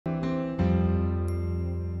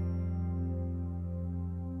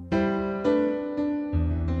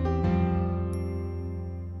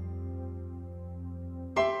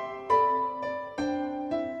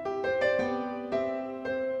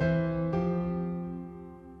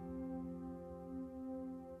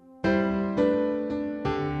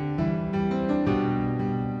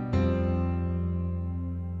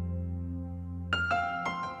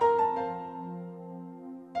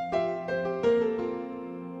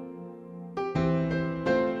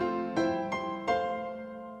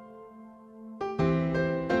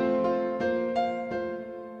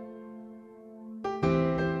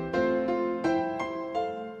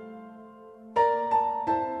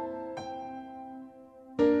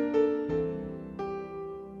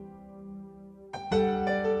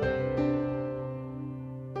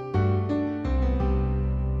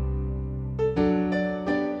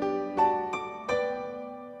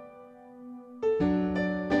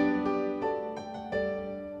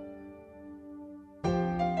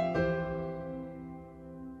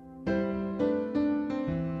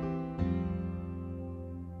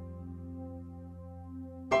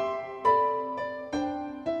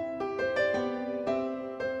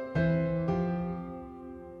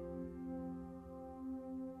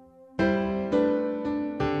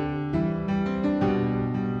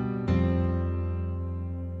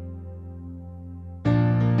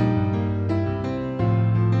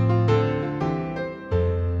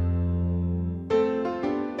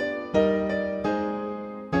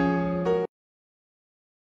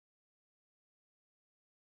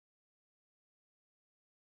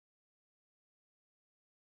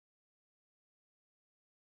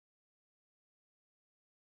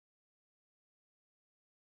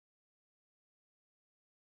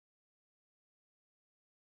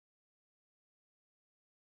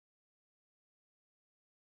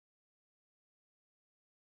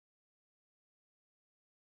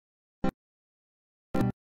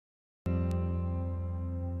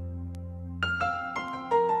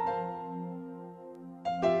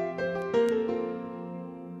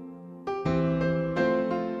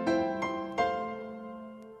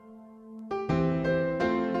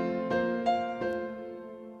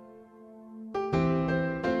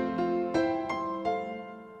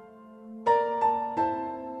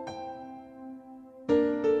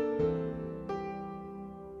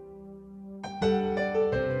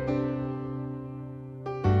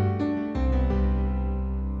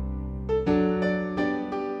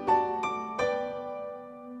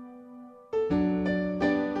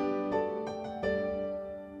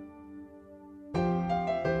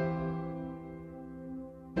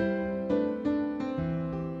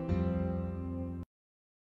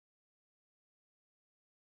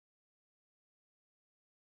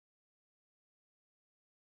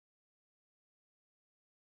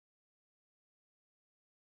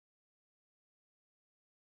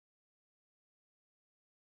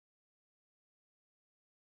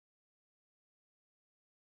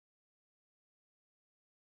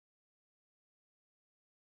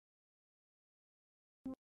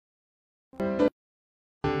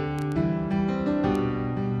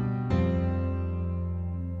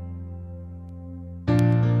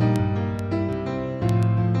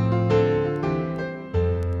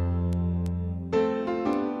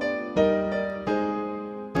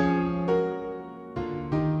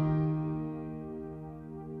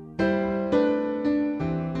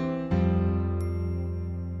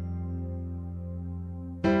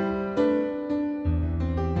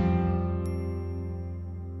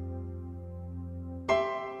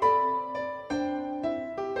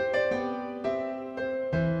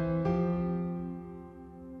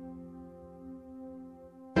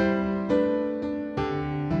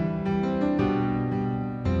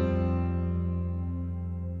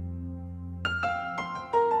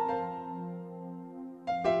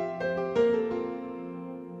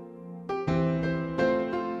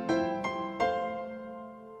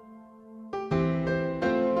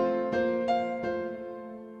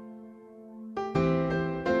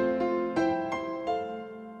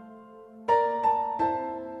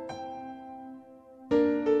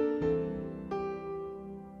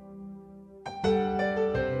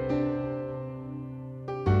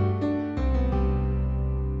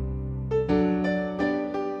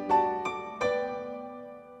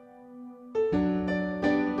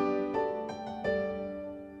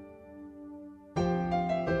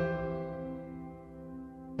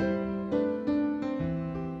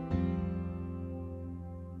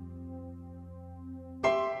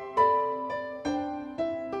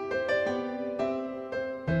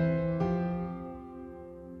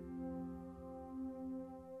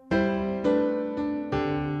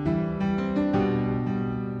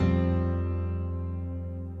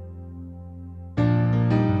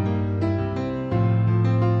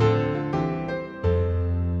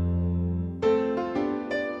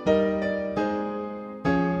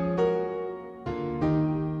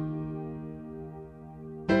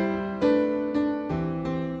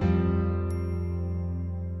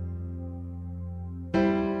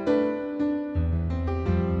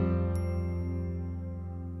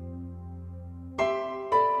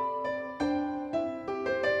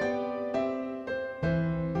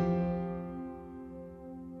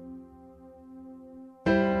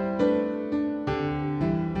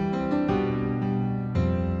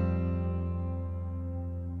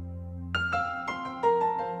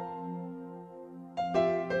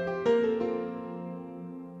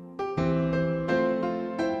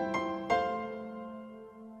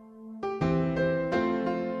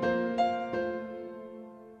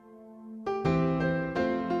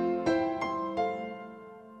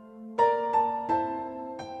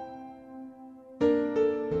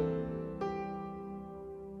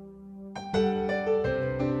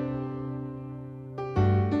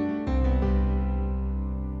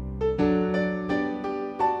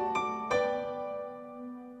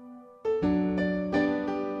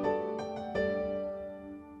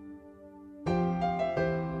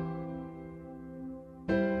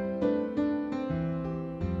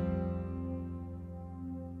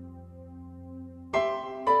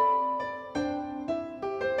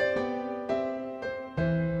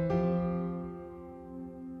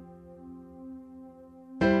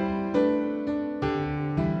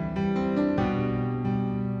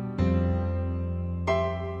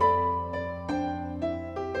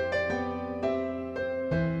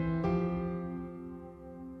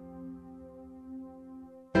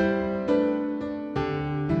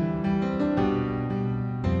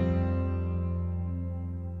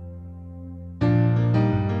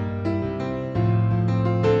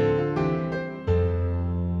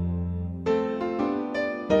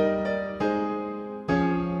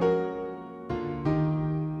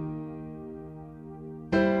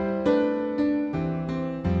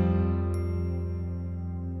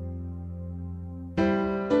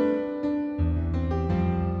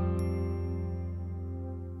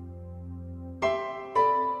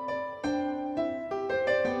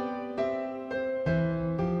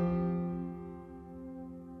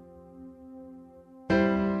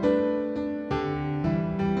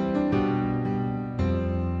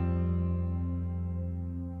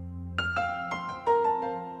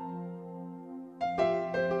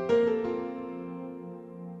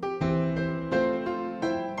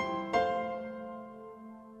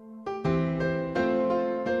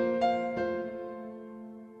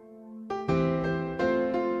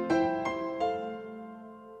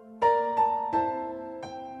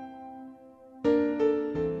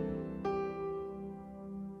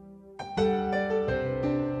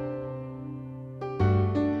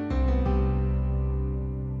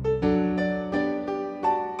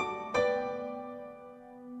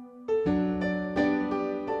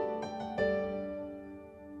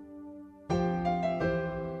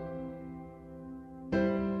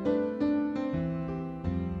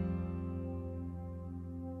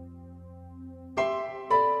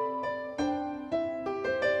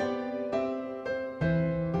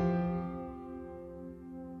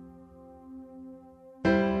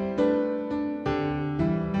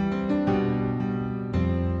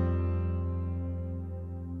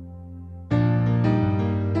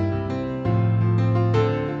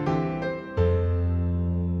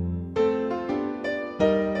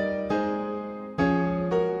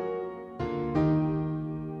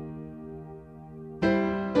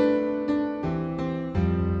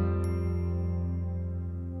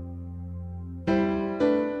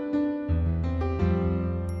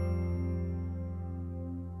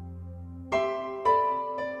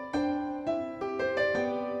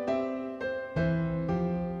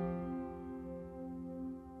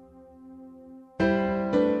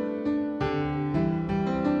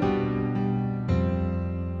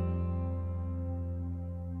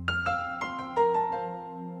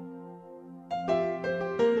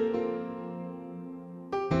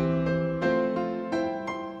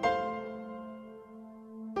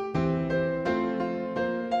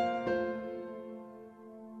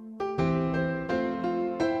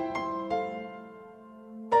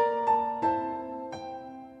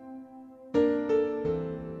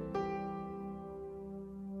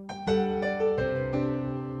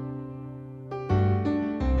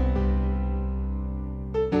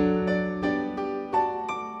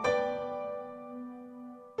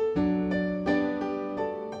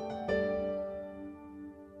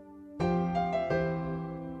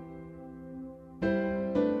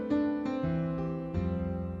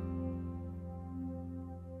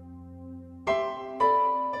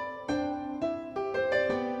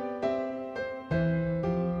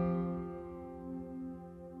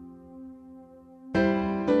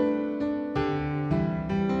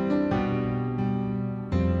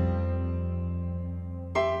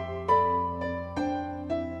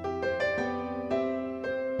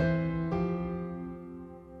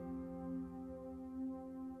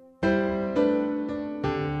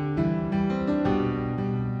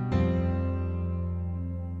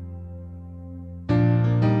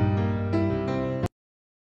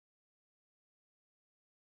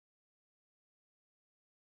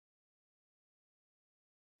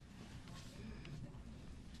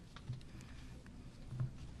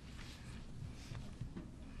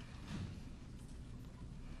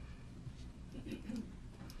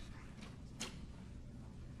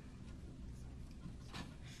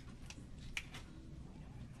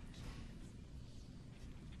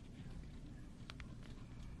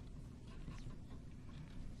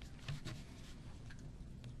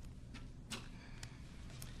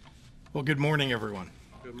Well, good morning, everyone.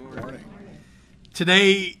 Good morning.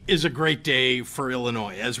 Today is a great day for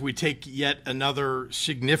Illinois as we take yet another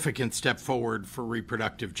significant step forward for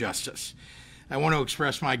reproductive justice. I want to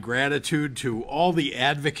express my gratitude to all the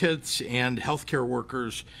advocates and healthcare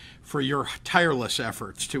workers for your tireless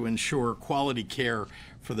efforts to ensure quality care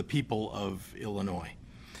for the people of Illinois.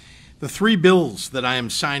 The three bills that I am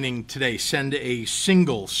signing today send a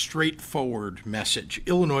single, straightforward message.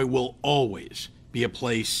 Illinois will always be a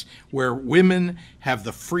place where women have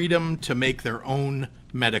the freedom to make their own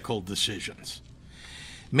medical decisions.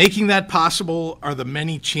 Making that possible are the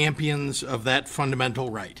many champions of that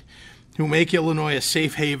fundamental right, who make Illinois a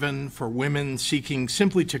safe haven for women seeking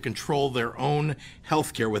simply to control their own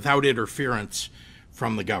health care without interference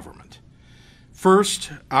from the government.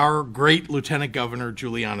 First, our great Lieutenant Governor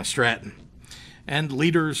Juliana Stratton, and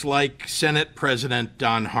leaders like Senate President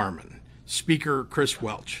Don Harmon, Speaker Chris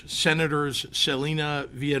Welch, Senators Selena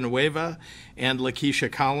Villanueva and Lakeisha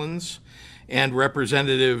Collins, and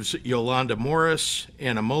Representatives Yolanda Morris,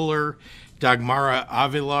 Anna Mueller, Dagmara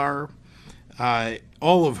Avilar,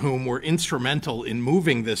 all of whom were instrumental in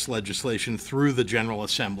moving this legislation through the General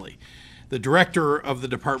Assembly. The Director of the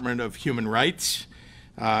Department of Human Rights,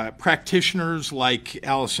 practitioners like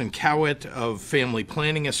Allison Cowett of Family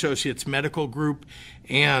Planning Associates Medical Group,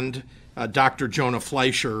 and Dr. Jonah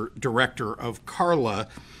Fleischer, director of CARLA,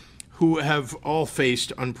 who have all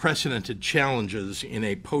faced unprecedented challenges in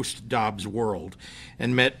a post-Dobbs world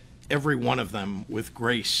and met every one of them with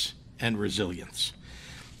grace and resilience.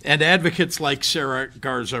 And advocates like Sarah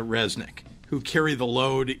Garza Resnick, who carry the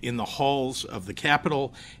load in the halls of the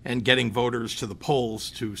Capitol and getting voters to the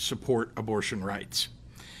polls to support abortion rights.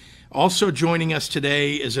 Also joining us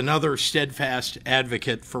today is another steadfast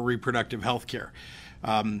advocate for reproductive health care,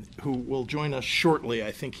 who will join us shortly.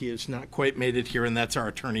 I think he has not quite made it here, and that's our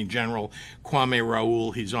Attorney General, Kwame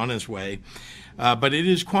Raoul. He's on his way. But it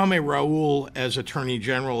is Kwame Raoul, as Attorney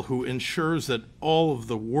General, who ensures that all of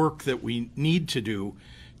the work that we need to do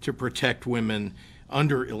to protect women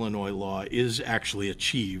under Illinois law is actually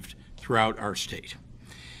achieved throughout our state.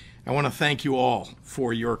 I want to thank you all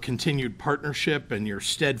for your continued partnership and your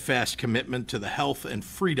steadfast commitment to the health and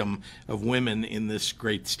freedom of women in this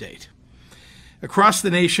great state. Across the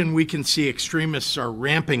nation, we can see extremists are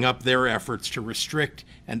ramping up their efforts to restrict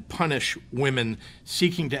and punish women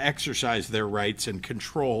seeking to exercise their rights and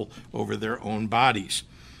control over their own bodies.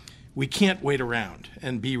 We can't wait around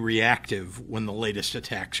and be reactive when the latest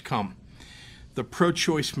attacks come. The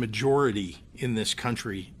pro-choice majority in this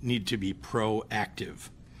country need to be proactive.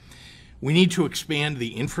 We need to expand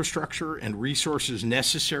the infrastructure and resources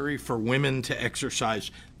necessary for women to exercise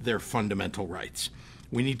their fundamental rights.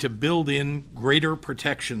 We need to build in greater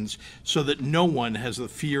protections so that no one has the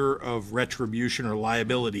fear of retribution or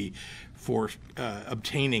liability for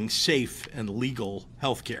obtaining safe and legal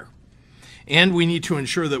health care. And we need to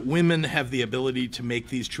ensure that women have the ability to make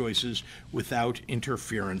these choices without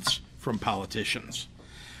interference from politicians.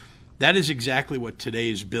 That is exactly what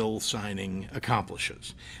today's bill signing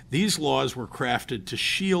accomplishes. These laws were crafted to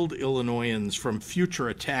shield Illinoisans from future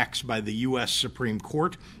attacks by the U.S. Supreme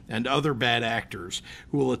Court and other bad actors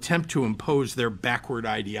who will attempt to impose their backward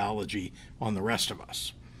ideology on the rest of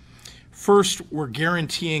us. First, we're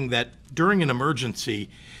guaranteeing that during an emergency,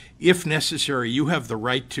 if necessary, you have the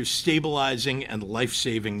right to stabilizing and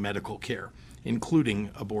life-saving medical care, including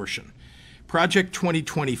abortion. Project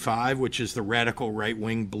 2025, which is the radical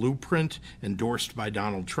right-wing blueprint endorsed by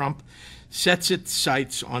Donald Trump, sets its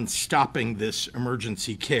sights on stopping this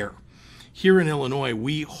emergency care. Here in Illinois,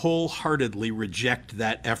 we wholeheartedly reject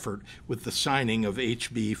that effort with the signing of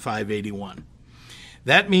HB 581.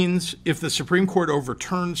 That means if the Supreme Court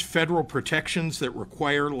overturns federal protections that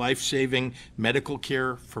require life-saving medical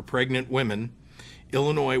care for pregnant women,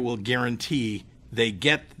 Illinois will guarantee they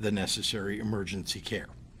get the necessary emergency care.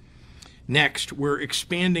 Next, we're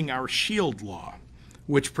expanding our SHIELD law,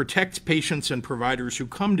 which protects patients and providers who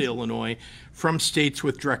come to Illinois from states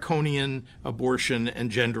with draconian abortion and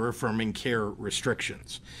gender-affirming care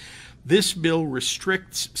restrictions. This bill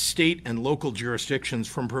restricts state and local jurisdictions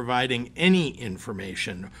from providing any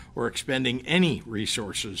information or expending any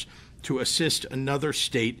resources to assist another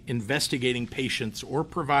state investigating patients or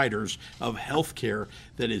providers of health care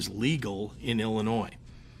that is legal in Illinois,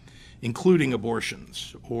 including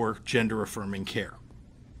abortions or gender-affirming care.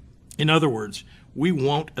 In other words, we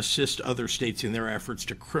won't assist other states in their efforts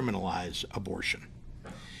to criminalize abortion.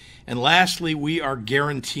 And lastly, we are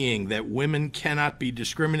guaranteeing that women cannot be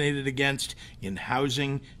discriminated against in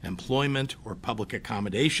housing, employment, or public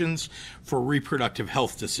accommodations for reproductive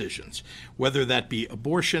health decisions, whether that be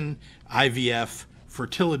abortion, IVF,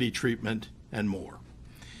 fertility treatment, and more.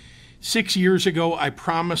 6 years ago, I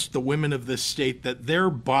promised the women of this state that their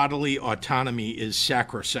bodily autonomy is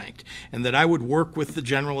sacrosanct and that I would work with the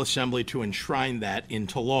General Assembly to enshrine that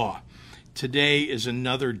into law. Today is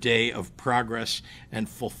another day of progress and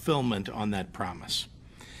fulfillment on that promise.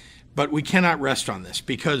 But we cannot rest on this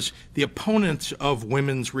because the opponents of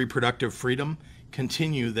women's reproductive freedom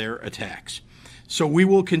continue their attacks. So we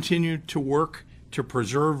will continue to work to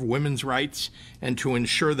preserve women's rights and to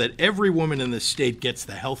ensure that every woman in this state gets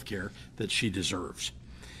the health care that she deserves.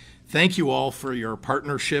 Thank you all for your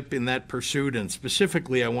partnership in that pursuit, and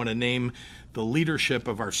specifically I want to name the leadership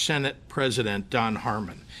of our Senate President, Don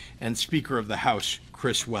Harmon, and Speaker of the House,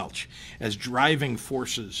 Chris Welch, as driving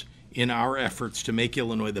forces in our efforts to make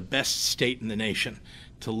Illinois the best state in the nation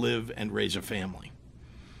to live and raise a family.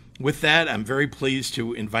 With that, I'm very pleased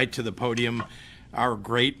to invite to the podium our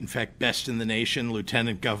great, in fact, best in the nation,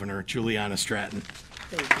 Lieutenant Governor Juliana Stratton.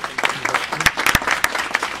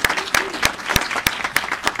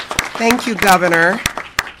 Thank you, Governor.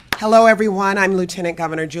 Hello, everyone. I'm Lieutenant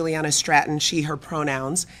Governor Juliana Stratton, she, her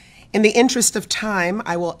pronouns. In the interest of time,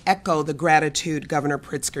 I will echo the gratitude Governor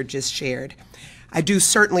Pritzker just shared. I do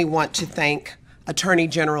certainly want to thank Attorney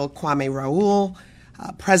General Kwame Raoul,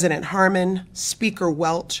 President Harmon, Speaker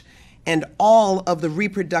Welch, and all of the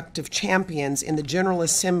reproductive champions in the General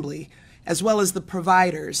Assembly, as well as the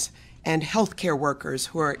providers and healthcare workers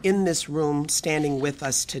who are in this room standing with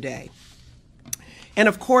us today. And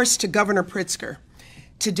of course, to Governor Pritzker,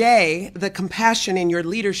 today the compassion in your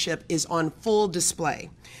leadership is on full display.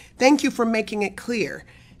 Thank you for making it clear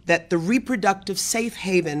that the reproductive safe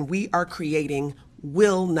haven we are creating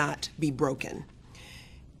will not be broken.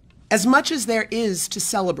 As much as there is to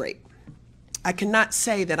celebrate, I cannot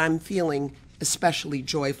say that I'm feeling especially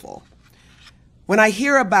joyful. When I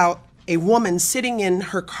hear about a woman sitting in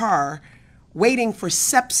her car waiting for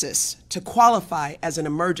sepsis to qualify as an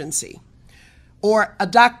emergency, or a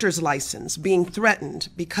doctor's license being threatened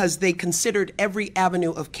because they considered every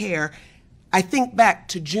avenue of care, I think back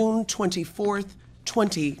to June 24th,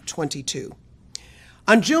 2022.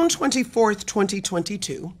 On June 24th,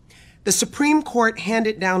 2022, the Supreme Court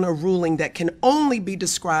handed down a ruling that can only be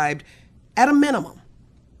described at a minimum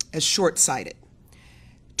as short-sighted.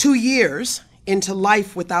 2 years into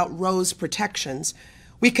life without Roe's protections,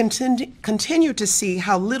 we continue to see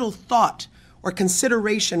how little thought or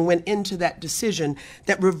consideration went into that decision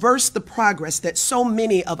that reversed the progress that so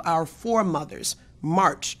many of our foremothers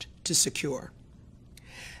marched to secure.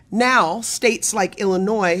 Now, states like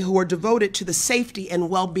Illinois, who are devoted to the safety and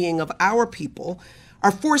well-being of our people,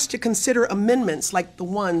 are forced to consider amendments like the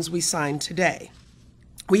ones we signed today.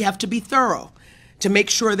 We have to be thorough to make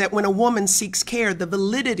sure that when a woman seeks care, the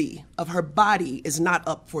validity of her body is not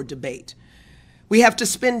up for debate. We have to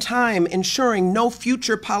spend time ensuring no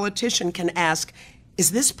future politician can ask,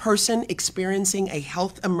 is this person experiencing a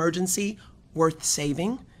health emergency worth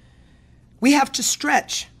saving? We have to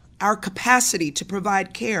stretch our capacity to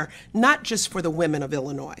provide care, not just for the women of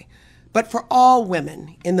Illinois, but for all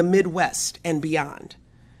women in the Midwest and beyond.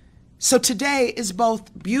 So today is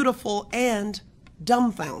both beautiful and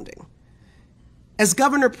dumbfounding. As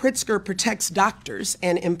Governor Pritzker protects doctors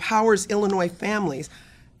and empowers Illinois families,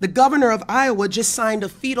 the governor of Iowa just signed a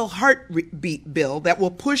fetal heartbeat bill that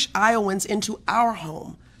will push Iowans into our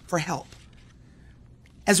home for help.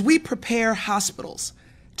 As we prepare hospitals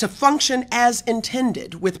to function as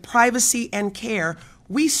intended with privacy and care,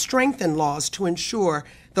 we strengthen laws to ensure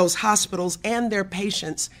those hospitals and their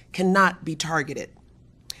patients cannot be targeted.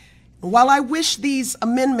 While I wish these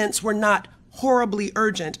amendments were not horribly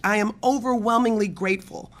urgent, I am overwhelmingly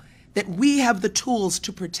grateful that we have the tools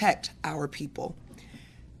to protect our people.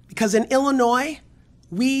 Because in Illinois,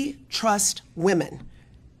 we trust women,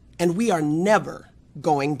 and we are never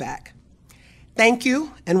going back. Thank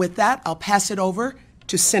you, and with that, I'll pass it over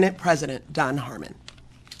to Senate President Don Harmon.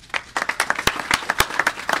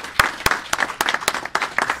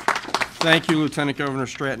 Thank you, Lieutenant Governor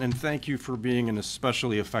Stratton, and thank you for being an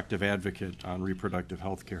especially effective advocate on reproductive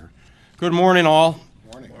health care. Good morning, all.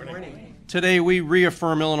 Morning. Morning. Today, we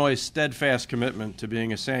reaffirm Illinois' steadfast commitment to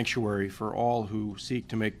being a sanctuary for all who seek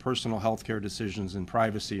to make personal health care decisions in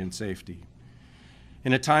privacy and safety.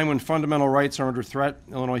 In a time when fundamental rights are under threat,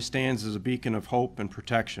 Illinois stands as a beacon of hope and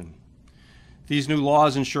protection. These new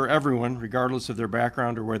laws ensure everyone, regardless of their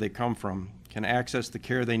background or where they come from, can access the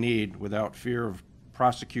care they need without fear of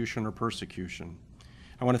prosecution or persecution.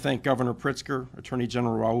 I want to thank Governor Pritzker, Attorney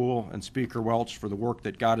General Raoul, and Speaker Welch for the work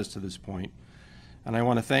that got us to this point. And I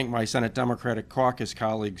want to thank my Senate Democratic Caucus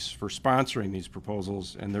colleagues for sponsoring these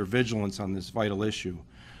proposals and their vigilance on this vital issue.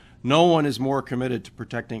 No one is more committed to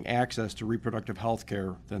protecting access to reproductive health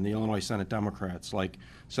care than the Illinois Senate Democrats, like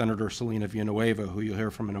Senator Selena Villanueva, who you'll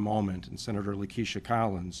hear from in a moment, and Senator Lakeisha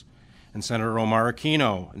Collins, and Senator Omar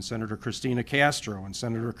Aquino, and Senator Christina Castro, and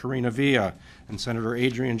Senator Karina Villa, and Senator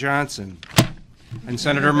Adrian Johnson, and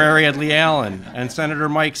Senator Mary Edley Allen, and Senator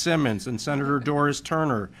Mike Simmons, and Senator Doris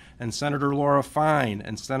Turner, and Senator Laura Fine,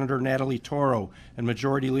 and Senator Natalie Toro, and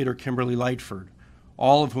Majority Leader Kimberly Lightford,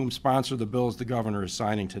 all of whom sponsor the bills the governor is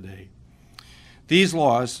signing today. These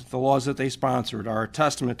laws, the laws that they sponsored, are a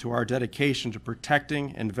testament to our dedication to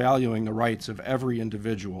protecting and valuing the rights of every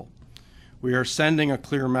individual. We are sending a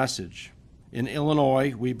clear message. In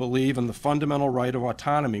Illinois, we believe in the fundamental right of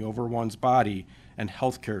autonomy over one's body and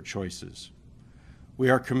health care choices. We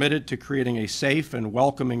are committed to creating a safe and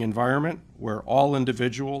welcoming environment where all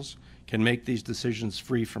individuals can make these decisions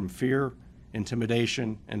free from fear,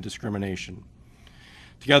 intimidation, and discrimination.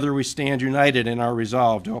 Together we stand united in our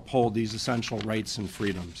resolve to uphold these essential rights and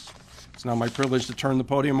freedoms. It's now my privilege to turn the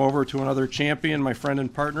podium over to another champion, my friend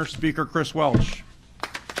and partner, Speaker Chris Welch.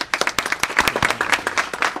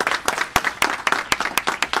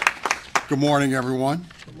 Good morning, everyone.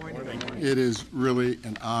 Good morning. It is really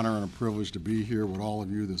an honor and a privilege to be here with all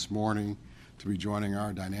of you this morning, to be joining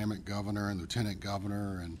our dynamic governor and lieutenant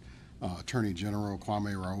governor and Attorney General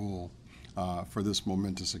Kwame Raoul for this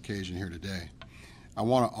momentous occasion here today. I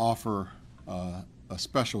want to offer a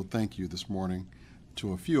special thank you this morning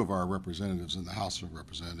to a few of our representatives in the House of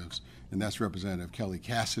Representatives, and that's Representative Kelly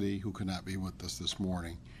Cassidy, who could not be with us this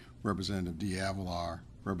morning, Representative Dee Avilar,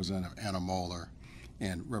 Representative Anna Moeller,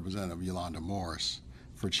 and Representative Yolanda Morris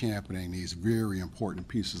for championing these very important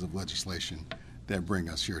pieces of legislation that bring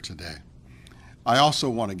us here today. I also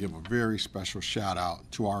want to give a very special shout out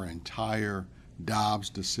to our entire Dobbs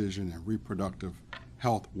Decision and Reproductive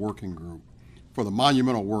Health Working Group for the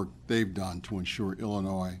monumental work they've done to ensure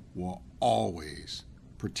Illinois will always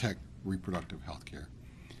protect reproductive health care.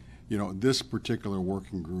 You know, this particular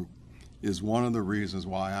working group is one of the reasons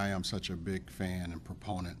why I am such a big fan and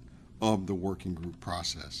proponent of the working group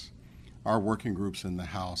process. Our working groups in the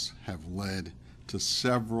House have led to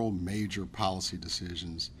several major policy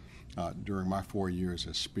decisions during my 4 years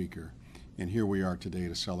as Speaker, and here we are today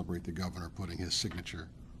to celebrate the governor putting his signature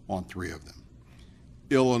on 3 of them.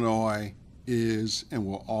 Illinois is and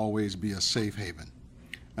will always be a safe haven,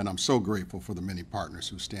 and I'm so grateful for the many partners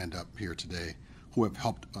who stand up here today who have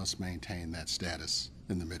helped us maintain that status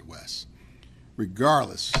in the Midwest.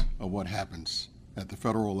 Regardless of what happens at the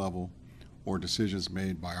federal level or decisions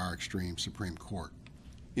made by our extreme Supreme Court,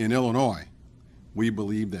 in Illinois, we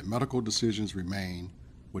believe that medical decisions remain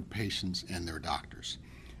with patients and their doctors.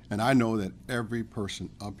 And I know that every person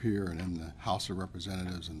up here and in the House of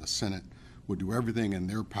Representatives and the Senate would do everything in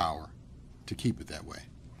their power to keep it that way.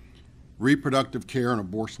 Reproductive care and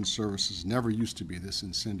abortion services never used to be this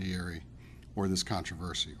incendiary or this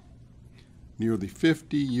controversial. Nearly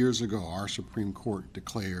 50 years ago, our Supreme Court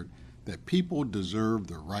declared that people deserve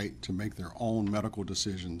the right to make their own medical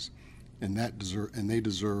decisions, and they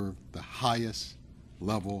deserve the highest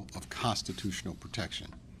level of constitutional protection.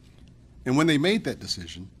 And when they made that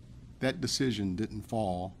decision didn't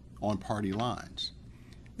fall on party lines.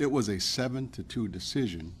 It was a 7-2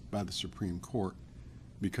 decision by the Supreme Court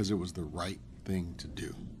because it was the right thing to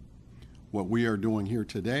do. What we are doing here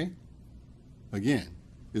today, again,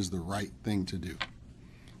 is the right thing to do.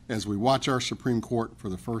 As we watch our Supreme Court for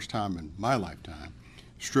the first time in my lifetime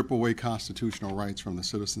strip away constitutional rights from the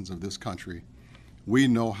citizens of this country, we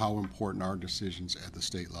know how important our decisions at the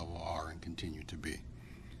state level are and continue to be.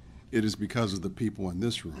 It is because of the people in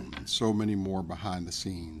this room and so many more behind the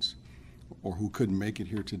scenes or who couldn't make it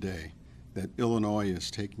here today that Illinois is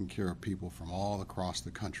taking care of people from all across the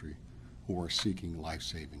country who are seeking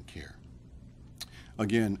life-saving care.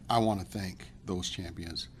 Again, I want to thank those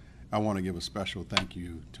champions. I want to give a special thank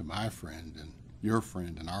you to my friend and your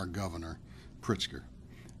friend and our governor, Pritzker.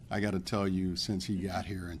 I got to tell you, since he got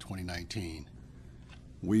here in 2019,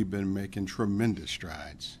 we've been making tremendous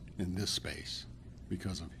strides in this space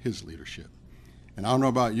because of his leadership. And I don't know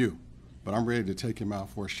about you, but I'm ready to take him out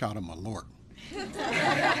for a shot of Malort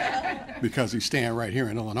because he's staying right here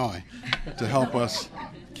in Illinois to help us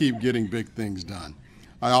keep getting big things done.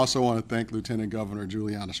 I also want to thank Lieutenant Governor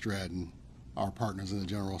Juliana Stratton, our partners in the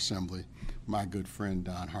General Assembly, my good friend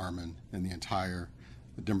Don Harmon, and the entire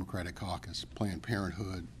Democratic caucus, Planned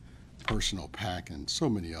Parenthood, Personal PAC, and so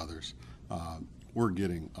many others. We're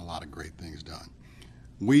getting a lot of great things done.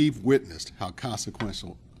 We've witnessed how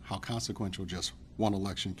consequential just one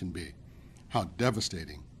election can be, how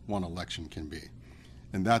devastating one election can be.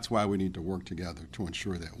 And that's why we need to work together to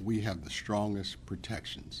ensure that we have the strongest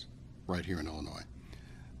protections right here in Illinois.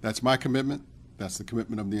 That's my commitment. That's the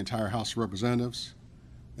commitment of the entire House of Representatives.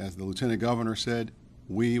 As the Lieutenant Governor said,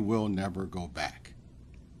 we will never go back,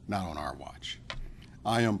 not on our watch.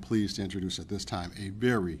 I am pleased to introduce at this time a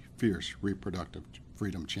very fierce reproductive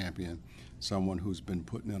freedom champion, someone who's been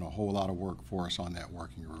putting in a whole lot of work for us on that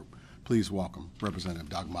working group. Please welcome Representative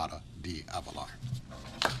Dagmara D. Avelar.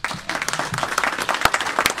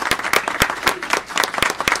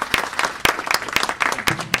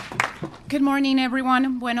 Good morning,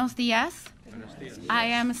 everyone. Buenos dias. I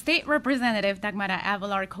am State Representative Dagmara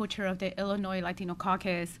Avelar, co-chair of the Illinois Latino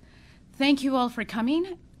Caucus. Thank you all for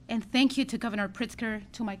coming, and thank you to Governor Pritzker,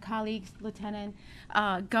 to my colleagues, Lieutenant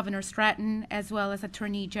Governor Stratton, as well as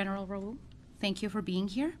Attorney General Raul. Thank you for being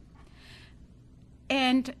here.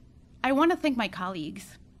 And I want to thank my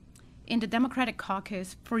colleagues in the Democratic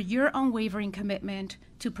Caucus for your unwavering commitment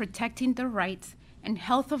to protecting the rights and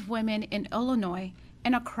health of women in Illinois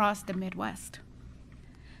and across the Midwest.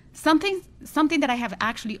 Something that I have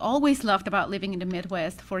actually always loved about living in the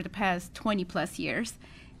Midwest for the past 20 plus years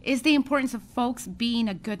is the importance of folks being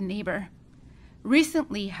a good neighbor.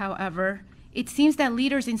 Recently, however, it seems that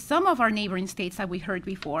leaders in some of our neighboring states that we heard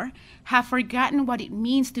before have forgotten what it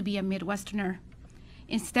means to be a Midwesterner.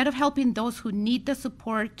 Instead of helping those who need the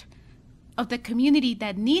support of the community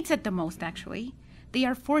that needs it the most, actually, they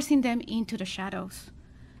are forcing them into the shadows.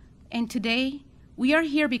 And today, we are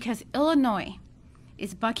here because Illinois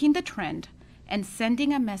is bucking the trend and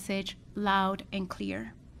sending a message loud and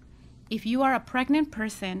clear. If you are a pregnant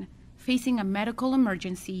person facing a medical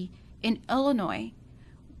emergency in Illinois,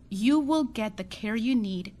 you will get the care you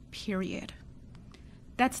need, period.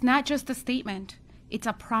 That's not just a statement, it's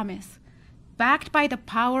a promise, backed by the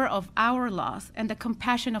power of our laws and the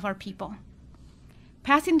compassion of our people.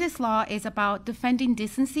 Passing this law is about defending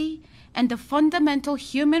decency and the fundamental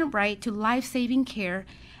human right to life-saving care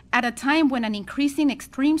at a time when an increasing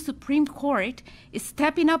extreme Supreme Court is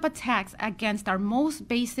stepping up attacks against our most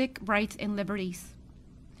basic rights and liberties.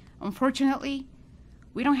 Unfortunately,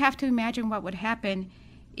 we don't have to imagine what would happen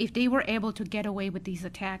if they were able to get away with these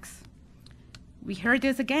attacks. We heard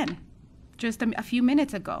this again just a few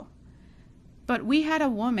minutes ago. But we had a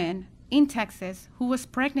woman in Texas who was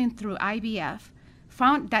pregnant through IVF,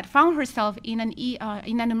 found herself in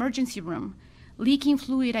an emergency room, leaking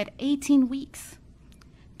fluid at 18 weeks.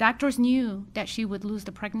 Doctors knew that she would lose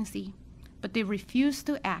the pregnancy, but they refused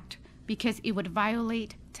to act because it would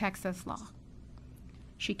violate Texas law.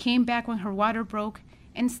 She came back when her water broke,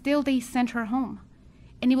 and still they sent her home.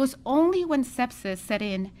 And it was only when sepsis set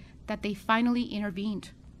in that they finally intervened.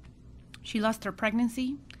 She lost her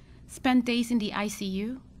pregnancy, spent days in the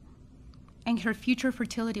ICU, and her future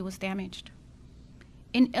fertility was damaged.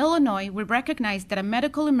 In Illinois, we recognize that a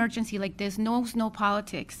medical emergency like this knows no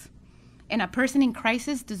politics, and a person in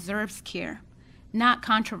crisis deserves care, not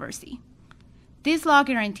controversy. This law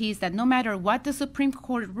guarantees that no matter what the Supreme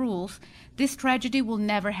Court rules, this tragedy will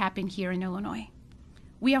never happen here in Illinois.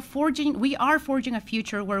 We are forging a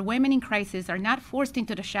future where women in crisis are not forced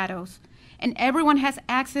into the shadows, and everyone has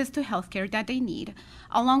access to health care that they need,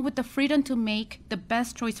 along with the freedom to make the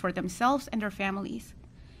best choice for themselves and their families.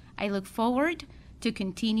 I look forward to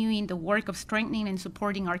continuing the work of strengthening and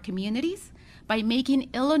supporting our communities by making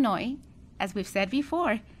Illinois, as we've said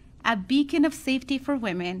before, a beacon of safety for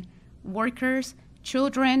women, workers,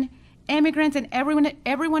 children, immigrants, and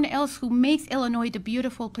everyone else who makes Illinois the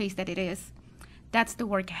beautiful place that it is. That's the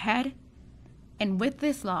work ahead. And with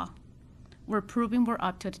this law, we're proving we're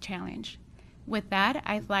up to the challenge. With that,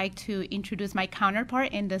 I'd like to introduce my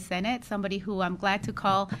counterpart in the Senate, somebody who I'm glad to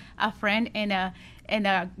call a friend and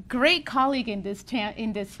a great colleague in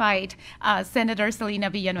this fight, Senator Selena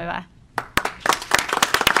Villanueva.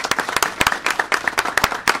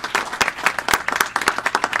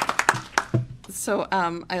 So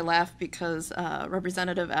I laugh because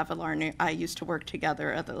Representative Avelar and I used to work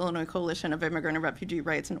together at the Illinois Coalition of Immigrant and Refugee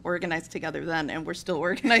Rights and organized together then, and we're still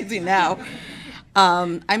organizing now.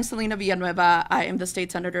 I'm Selena Villanueva. I am the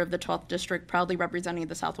state senator of the 12th District, proudly representing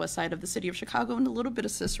the southwest side of the city of Chicago and a little bit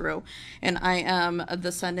of Cicero. And I am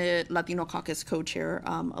the Senate Latino Caucus co-chair,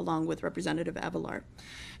 along with Representative Avelar.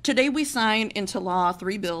 Today we signed into law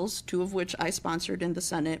 3 bills, 2 of which I sponsored in the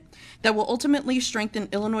Senate, that will ultimately strengthen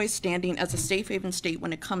Illinois' standing as a safe haven state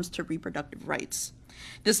when it comes to reproductive rights.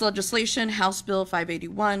 This legislation, House Bill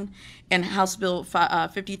 581 and House Bill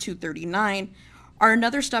 5239, are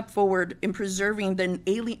another step forward in preserving the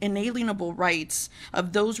inalienable rights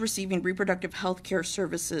of those receiving reproductive health care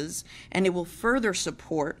services, and it will further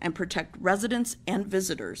support and protect residents and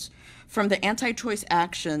visitors from the anti-choice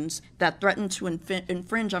actions that threaten to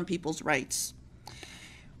infringe on people's rights.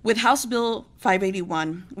 With House Bill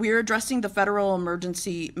 581, we are addressing the Federal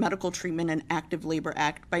Emergency Medical Treatment and Active Labor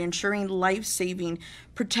Act by ensuring life-saving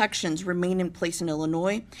protections remain in place in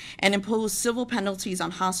Illinois and impose civil penalties on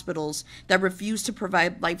hospitals that refuse to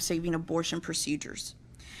provide life-saving abortion procedures.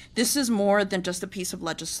 This is more than just a piece of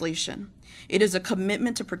legislation. It is a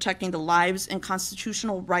commitment to protecting the lives and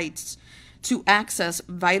constitutional rights to access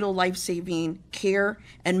vital life-saving care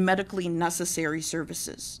and medically necessary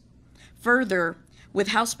services. Further, with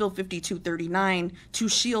House Bill 5239, to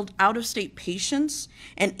shield out-of-state patients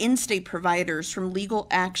and in-state providers from legal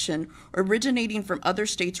action originating from other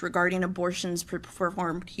states regarding abortions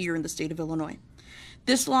performed here in the state of Illinois.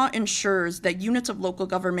 This law ensures that units of local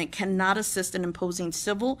government cannot assist in imposing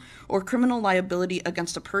civil or criminal liability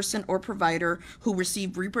against a person or provider who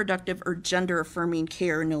receive reproductive or gender-affirming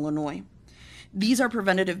care in Illinois. These are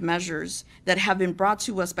preventative measures that have been brought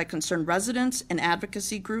to us by concerned residents and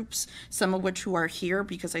advocacy groups, some of which who are here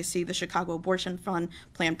because I see the Chicago Abortion Fund,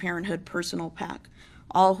 Planned Parenthood, Personal PAC,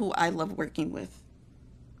 all who I love working with.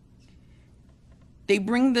 They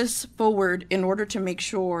bring this forward in order to make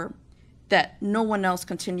sure that no one else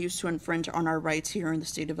continues to infringe on our rights here in the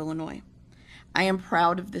state of Illinois. I am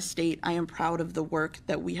proud of this state. I am proud of the work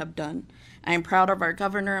that we have done. I am proud of our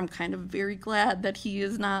governor. I'm kind of very glad that he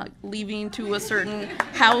is not leaving to a certain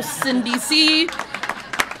house in DC.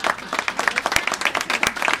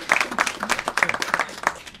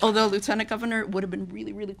 Although Lieutenant Governor would have been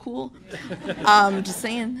really, really cool. Just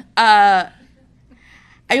saying. I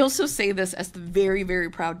also say this as the very, very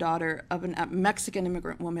proud daughter of a Mexican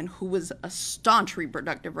immigrant woman who was a staunch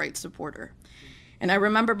reproductive rights supporter. And I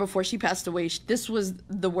remember before she passed away, this was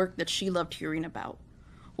the work that she loved hearing about.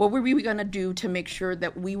 What were we going to do to make sure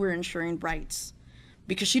that we were ensuring rights?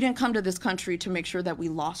 Because she didn't come to this country to make sure that we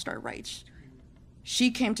lost our rights.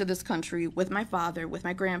 She came to this country with my father, with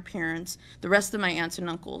my grandparents, the rest of my aunts and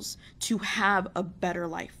uncles, to have a better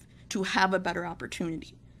life, to have a better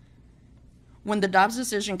opportunity. When the Dobbs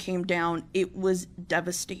decision came down, it was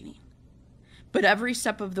devastating. But every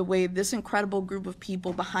step of the way, this incredible group of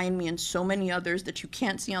people behind me and so many others that you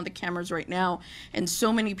can't see on the cameras right now, and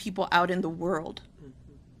so many people out in the world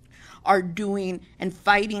are doing and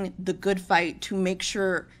fighting the good fight to make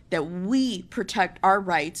sure that we protect our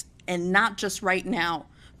rights, and not just right now,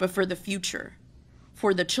 but for the future,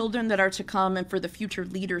 for the children that are to come and for the future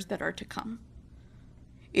leaders that are to come.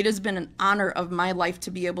 It has been an honor of my life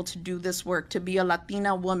to be able to do this work, to be a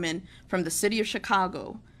Latina woman from the city of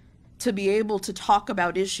Chicago, to be able to talk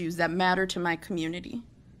about issues that matter to my community.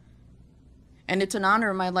 And it's an honor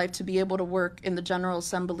in my life to be able to work in the General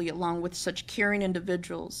Assembly along with such caring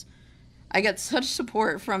individuals. I get such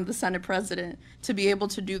support from the Senate President to be able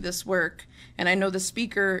to do this work. And I know the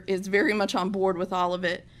Speaker is very much on board with all of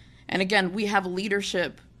it. And again, we have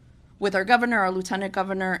leadership with our governor, our lieutenant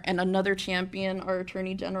governor, and another champion, our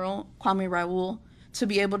Attorney General, Kwame Raoul, to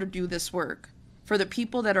be able to do this work. For the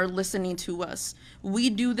people that are listening to us. We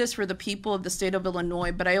do this for the people of the state of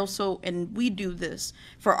Illinois, but we do this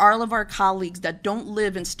for all of our colleagues that don't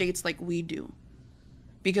live in states like we do.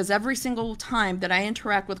 Because every single time that I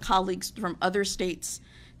interact with colleagues from other states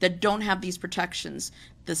that don't have these protections,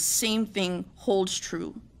 the same thing holds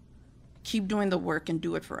true. Keep doing the work and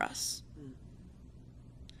do it for us.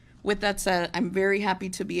 With that said, I'm very happy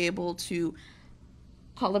to be able to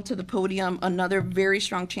call up to the podium another very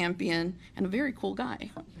strong champion and a very cool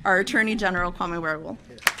guy, our Attorney General, Kwame Raoul.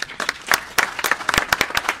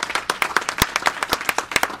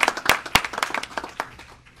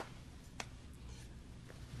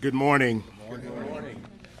 Good morning. Good morning.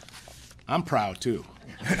 I'm proud too.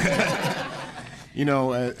 You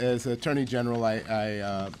know, as Attorney General,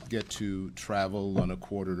 I get to travel on a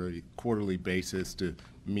quarterly basis to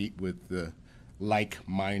meet with the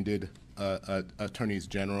like-minded attorneys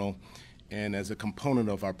general, and as a component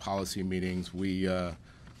of our policy meetings, we on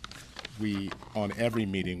every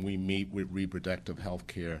meeting we meet with reproductive health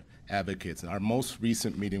care advocates. And our most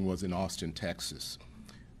recent meeting was in Austin, Texas,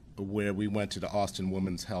 where we went to the Austin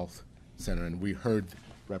Women's Health Center, and we heard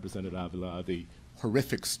Representative Avila the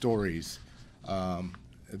horrific stories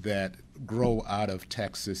that grow out of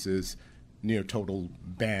Texas's near total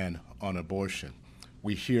ban on abortion.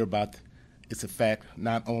 We hear about its effect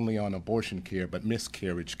not only on abortion care, but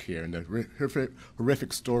miscarriage care, and the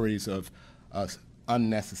horrific stories of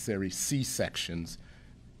unnecessary C-sections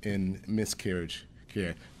in miscarriage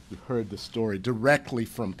care. We heard the story directly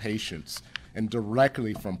from patients and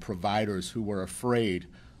directly from providers who were afraid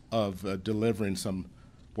of delivering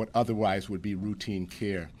what otherwise would be routine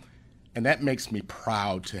care. And that makes me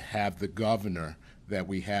proud to have the governor that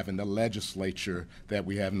we have and the legislature that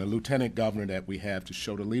we have and the lieutenant governor that we have to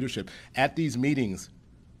show the leadership. At these meetings,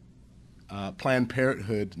 Planned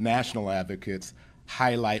Parenthood national advocates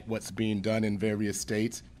highlight what's being done in various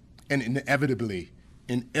states, and inevitably,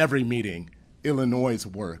 in every meeting, Illinois'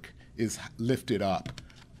 work is lifted up.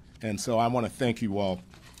 And so I want to thank you all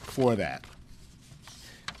for that.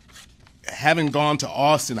 Having gone to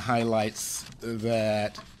Austin highlights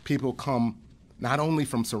that people come not only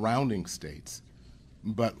from surrounding states,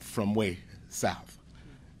 but from way south.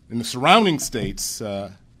 In the surrounding states,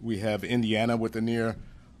 we have Indiana with a near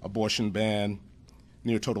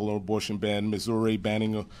total abortion ban, Missouri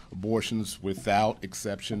banning abortions without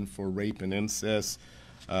exception for rape and incest,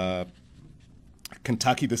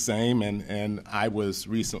 Kentucky the same, and Iowa's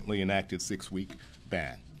recently enacted 6-week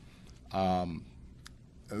ban.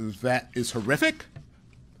 That is horrific,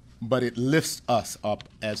 but it lifts us up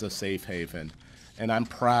as a safe haven. And I'm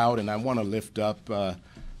proud, and I want to lift up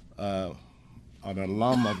an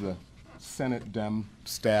alum of the Senate Dem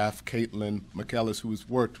staff, Caitlin McKellis, who's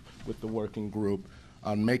worked with the working group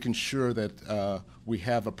on making sure that we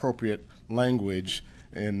have appropriate language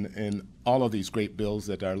in all of these great bills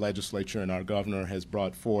that our legislature and our governor has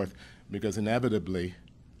brought forth, because inevitably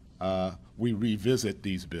we revisit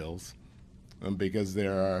these bills because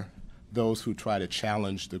there are those who try to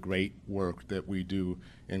challenge the great work that we do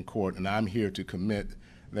in court. And I'm here to commit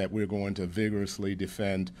that we're going to vigorously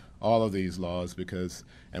defend all of these laws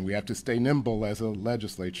and we have to stay nimble as a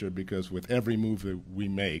legislature, because with every move that we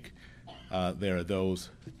make, there are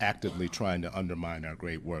those actively trying to undermine our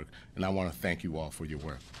great work. And I want to thank you all for your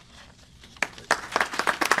work.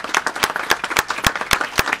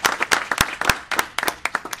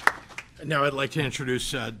 Now I'd like to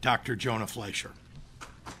introduce Dr. Jonah Fleischer.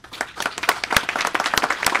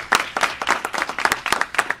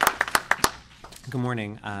 Good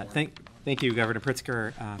morning. Thank you, Governor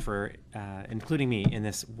Pritzker, for including me in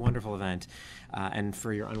this wonderful event and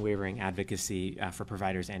for your unwavering advocacy for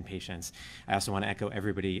providers and patients. I also want to echo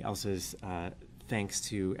everybody else's thanks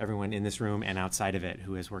to everyone in this room and outside of it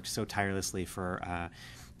who has worked so tirelessly for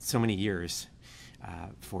so many years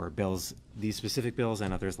for bills, these specific bills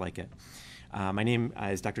and others like it. My name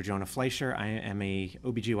is Dr. Jonah Fleischer. I am a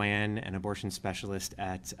OBGYN and abortion specialist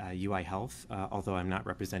at UI Health, although I'm not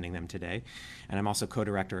representing them today. And I'm also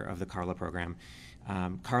co-director of the CARLA program.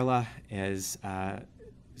 CARLA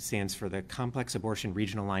stands for the Complex Abortion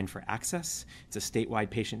Regional Line for Access. It's a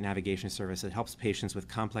statewide patient navigation service that helps patients with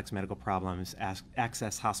complex medical problems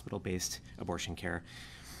access hospital-based abortion care.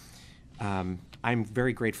 I'm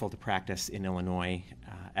very grateful to practice in Illinois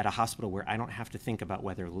at a hospital where I don't have to think about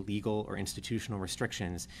whether legal or institutional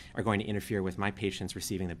restrictions are going to interfere with my patients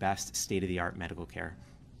receiving the best state-of-the-art medical care.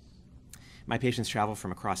 My patients travel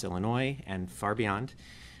from across Illinois and far beyond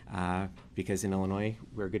because in Illinois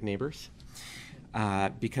we're good neighbors,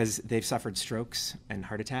 because they've suffered strokes and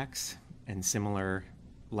heart attacks and similar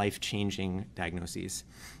life-changing diagnoses.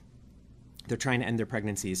 They're trying to end their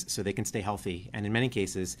pregnancies so they can stay healthy, and in many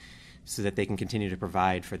cases, so that they can continue to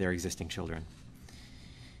provide for their existing children.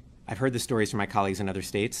 I've heard the stories from my colleagues in other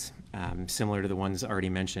states, similar to the ones already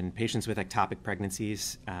mentioned. Patients with ectopic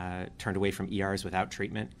pregnancies turned away from ERs without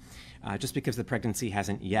treatment just because the pregnancy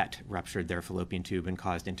hasn't yet ruptured their fallopian tube and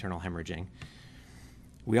caused internal hemorrhaging.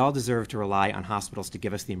 We all deserve to rely on hospitals to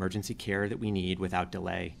give us the emergency care that we need without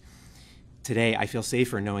delay. Today, I feel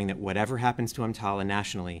safer knowing that whatever happens to EMTALA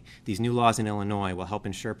nationally, these new laws in Illinois will help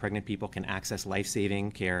ensure pregnant people can access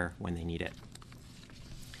life-saving care when they need it.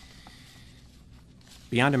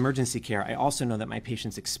 Beyond emergency care, I also know that my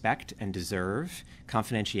patients expect and deserve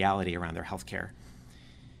confidentiality around their health care,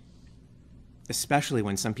 especially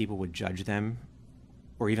when some people would judge them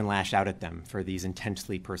or even lash out at them for these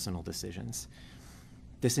intensely personal decisions.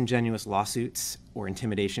 Disingenuous lawsuits or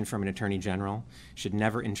intimidation from an attorney general should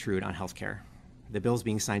never intrude on health care. The bills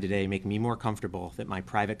being signed today make me more comfortable that my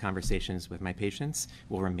private conversations with my patients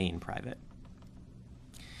will remain private.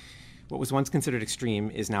 What was once considered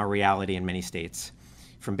extreme is now reality in many states.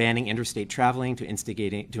 From banning interstate traveling to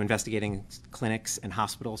investigating clinics and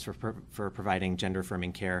hospitals for providing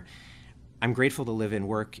gender-affirming care, I'm grateful to live and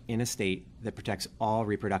work in a state that protects all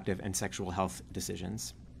reproductive and sexual health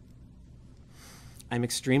decisions. I'm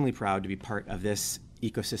extremely proud to be part of this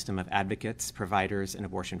ecosystem of advocates, providers, and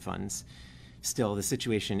abortion funds. Still, the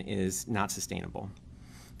situation is not sustainable.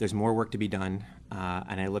 There's more work to be done,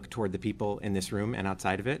 and I look toward the people in this room and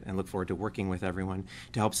outside of it, and look forward to working with everyone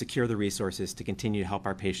to help secure the resources to continue to help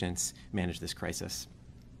our patients manage this crisis.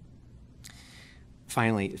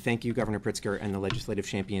 Finally, thank you, Governor Pritzker and the legislative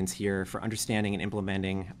champions here for understanding and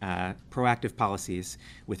implementing proactive policies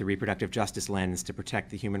with a reproductive justice lens to protect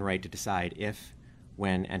the human right to decide if,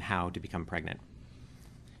 when, and how to become pregnant.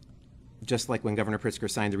 just like when Governor Pritzker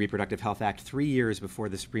signed the Reproductive Health Act 3 years before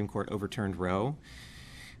the Supreme Court overturned Roe,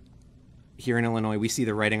 here in Illinois, we see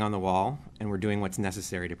the writing on the wall, and we're doing what's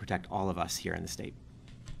necessary to protect all of us here in the state.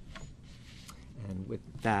 And with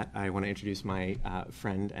that, I want to introduce my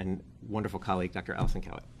friend and wonderful colleague, Dr. Allison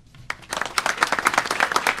Cowett.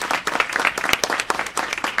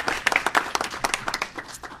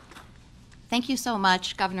 Thank you so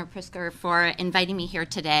much, Governor Pritzker, for inviting me here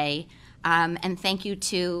today. And thank you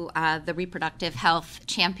to the reproductive health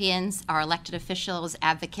champions, our elected officials,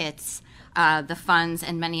 advocates, the funds,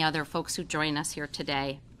 and many other folks who join us here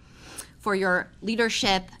today for your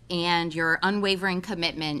leadership and your unwavering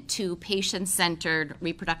commitment to patient-centered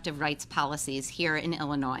reproductive rights policies here in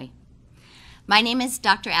Illinois. My name is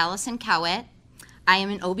Dr. Allison Cowett. I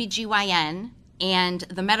am an OBGYN and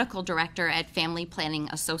the medical director at Family Planning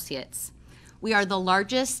Associates. We are the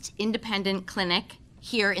largest independent clinic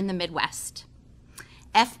here in the Midwest.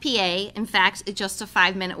 FPA, in fact, is just a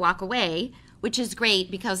 5-minute walk away, which is great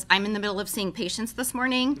because I'm in the middle of seeing patients this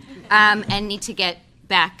morning and need to get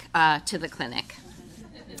back to the clinic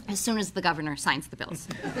as soon as the governor signs the bills.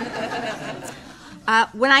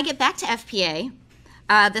 When I get back to FPA,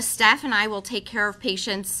 the staff and I will take care of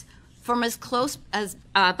patients from as close as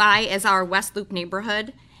by as our West Loop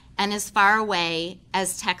neighborhood and as far away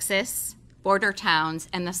as Texas, border towns,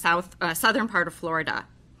 and the southern part of Florida.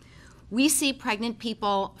 We see pregnant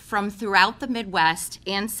people from throughout the Midwest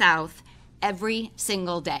and South every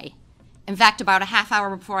single day. In fact, about a half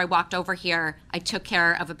hour before I walked over here, I took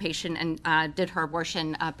care of a patient and did her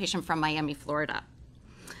abortion, a patient from Miami, Florida.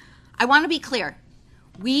 I want to be clear.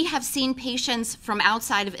 We have seen patients from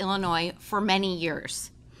outside of Illinois for many years.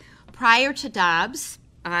 Prior to Dobbs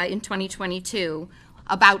in 2022,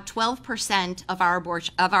 about 12% of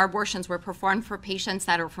our abortions were performed for patients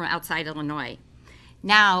that are from outside Illinois.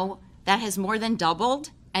 Now, that has more than doubled,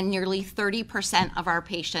 and nearly 30% of our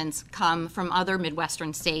patients come from other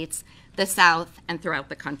Midwestern states, the South, and throughout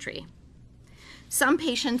the country. Some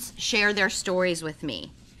patients share their stories with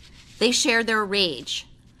me. They share their rage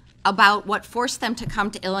about what forced them to come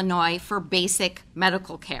to Illinois for basic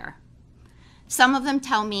medical care. Some of them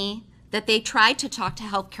tell me that they tried to talk to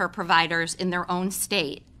healthcare providers in their own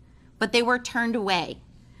state, but they were turned away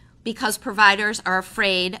because providers are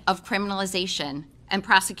afraid of criminalization and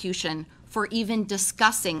prosecution for even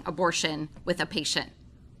discussing abortion with a patient.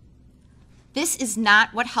 This is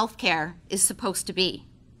not what healthcare is supposed to be.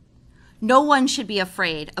 No one should be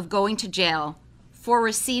afraid of going to jail for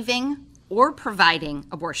receiving or providing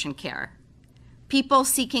abortion care. People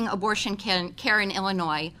seeking abortion care in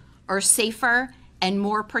Illinois are safer and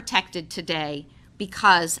more protected today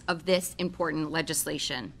because of this important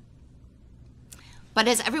legislation. But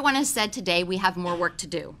as everyone has said today, we have more work to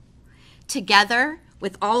do. Together,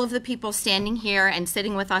 with all of the people standing here and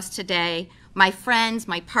sitting with us today, my friends,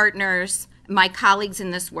 my partners, my colleagues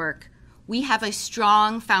in this work, we have a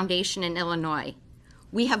strong foundation in Illinois.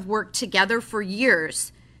 We have worked together for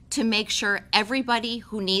years to make sure everybody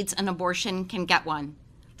who needs an abortion can get one,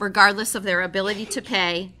 regardless of their ability to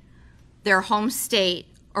pay, their home state,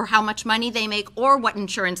 or how much money they make, or what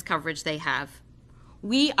insurance coverage they have.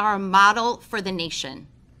 We are a model for the nation,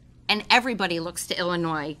 and everybody looks to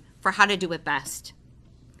Illinois for how to do it best.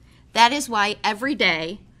 That is why every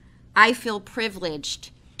day I feel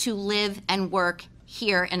privileged to live and work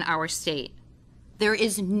here in our state. There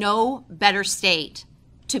is no better state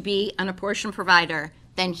to be an abortion provider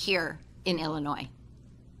than here in Illinois.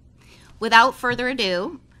 Without further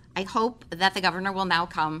ado, I hope that the governor will now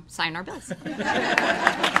come sign our bills.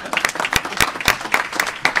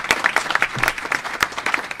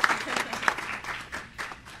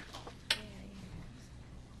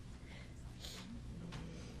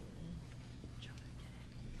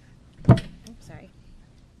 Sorry.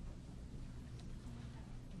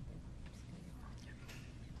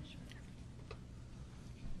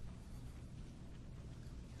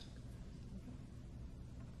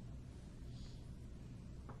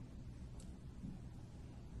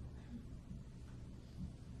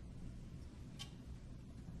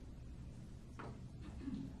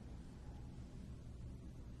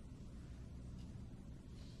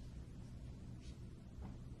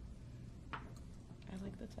 I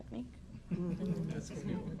like the technique.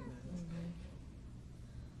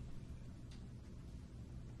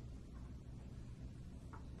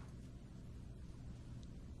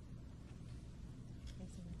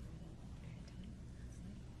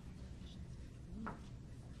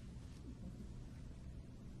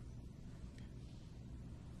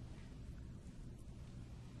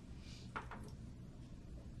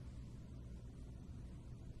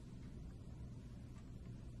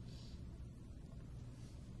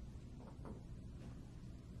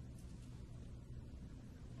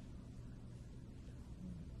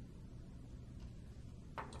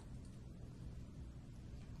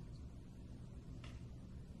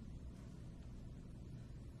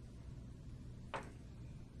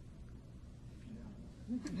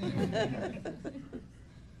 think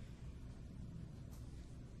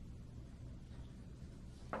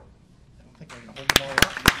I can hold them all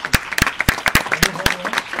up. Can you hold them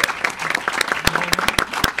up?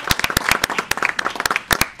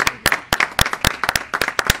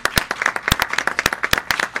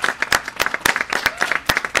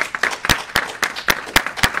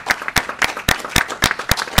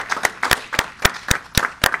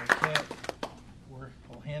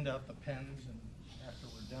 We'll hand out the pens, and after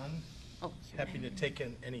we're done, happy to take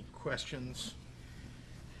in any questions.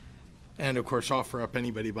 And of course, offer up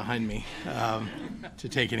anybody behind me to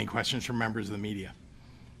take any questions from members of the media.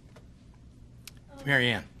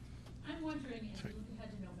 Mary Ann. I'm wondering, as we look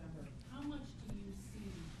ahead to November, how much do you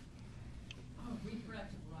see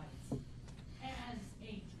reproductive rights as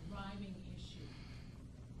a driving issue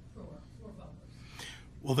for voters?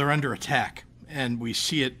 Well, they're under attack, and we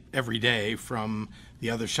see it every day from the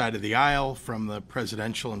other side of the aisle, from the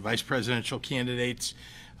presidential and vice presidential candidates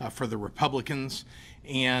for the Republicans,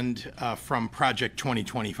 and from Project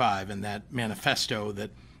 2025 and that manifesto that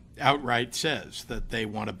outright says that they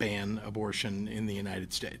want to ban abortion in the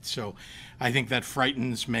United States. So I think that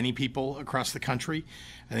frightens many people across the country.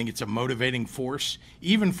 I think it's a motivating force,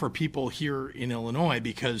 even for people here in Illinois,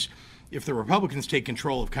 because if the Republicans take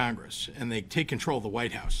control of Congress and they take control of the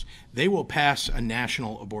White House, they will pass a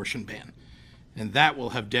national abortion ban. And that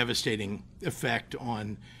will have devastating effect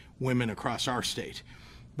on women across our state,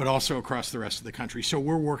 but also across the rest of the country. So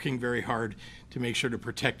we're working very hard to make sure to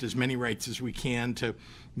protect as many rights as we can, to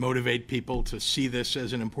motivate people to see this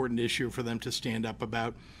as an important issue for them to stand up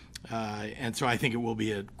about. And so I think it will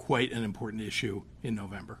be quite an important issue in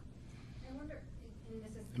November. I wonder, and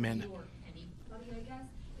this is Amanda. you or anybody, I guess,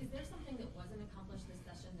 is there something that wasn't accomplished this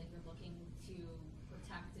session that you're looking to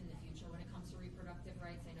protect in the future when it comes to reproductive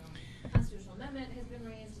rights? I know a constitutional amendment has been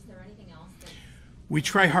raised. Is there anything else that we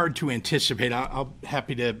try hard to anticipate. I'll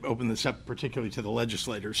happy to open this up particularly to the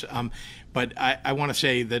legislators. But I want to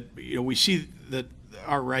say that we see that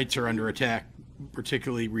our rights are under attack,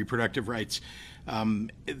 particularly reproductive rights,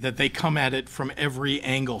 that they come at it from every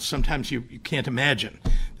angle. Sometimes you can't imagine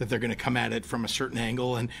that they're going to come at it from a certain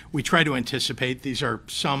angle, and we try to anticipate. These are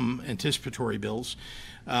some anticipatory bills,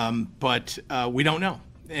 but we don't know.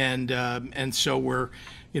 And so we're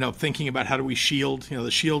thinking about how do we shield. The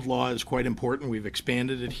shield law is quite important. We've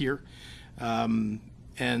expanded it here, and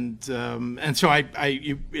so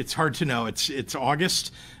it's hard to know. It's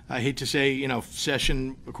August. I hate to say,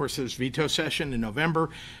 session. Of course, there's veto session in November,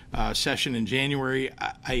 session in January.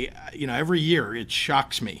 Every year it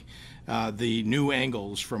shocks me the new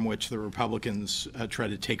angles from which the Republicans try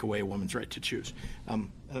to take away a woman's right to choose. I don't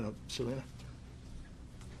know, Selena.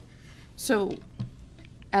 So,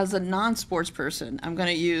 as a non-sports person, I'm going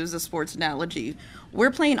to use a sports analogy.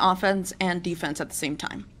 We're playing offense and defense at the same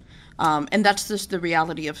time. And that's just the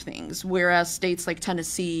reality of things. Whereas states like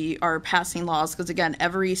Tennessee are passing laws, because again,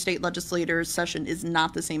 every state legislator's session is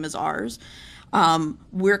not the same as ours.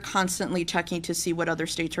 We're constantly checking to see what other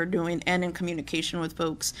states are doing and in communication with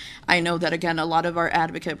folks. I know that, again, a lot of our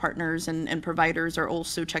advocate partners and providers are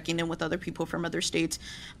also checking in with other people from other states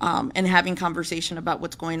and having conversation about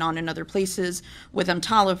what's going on in other places. With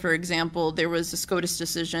EMTALA, for example, there was a SCOTUS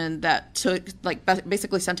decision that took,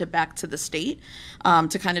 basically sent it back to the state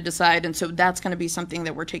to kind of decide. And so that's going to be something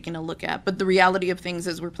that we're taking a look at. But the reality of things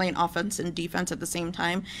is we're playing offense and defense at the same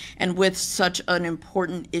time. And with such an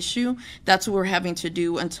important issue, that's what we're having to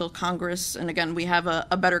do until Congress, and again, we have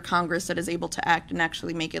a better Congress that is able to act and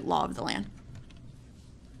actually make it law of the land.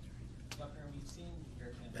 Governor, we've seen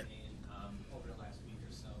your campaign over the last week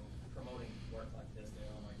or so promoting work like this that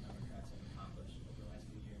Illinois Democrats have accomplished over the last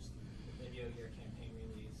few years through the video, your campaign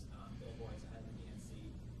release, billboards ahead of the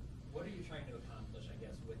DNC. What are you trying to accomplish, I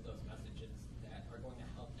guess, with those messages that are going to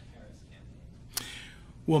help the Harris campaign?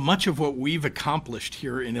 Well, much of what we've accomplished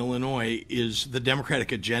here in Illinois is the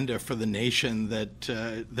Democratic agenda for the nation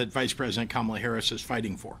that Vice President Kamala Harris is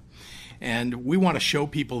fighting for. And we want to show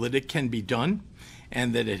people that it can be done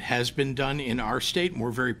and that it has been done in our state, and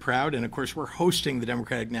we're very proud. And of course, we're hosting the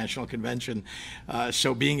Democratic National Convention,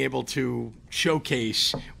 so being able to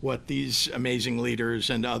showcase what these amazing leaders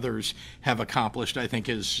and others have accomplished, I think,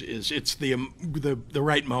 is the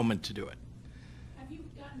right moment to do it. Have you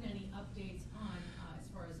gotten any updates on, as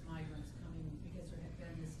far as migrants coming, because there had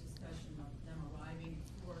been this discussion of them arriving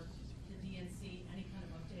for the DNC? Any kind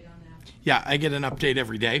of update on that? Yeah, I get an update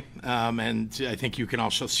every day, and I think you can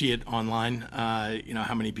also see it online.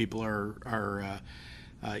 How many people are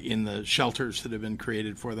in the shelters that have been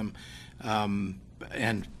created for them,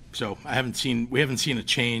 and so we haven't seen a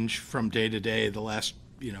change from day to day the last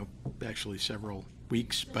actually several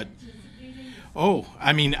weeks, but Oh,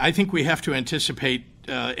 I mean, I think we have to anticipate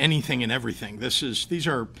anything and everything. These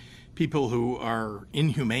are people who are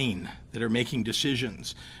inhumane, that are making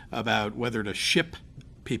decisions about whether to ship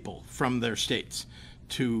people from their states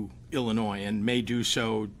to Illinois, and may do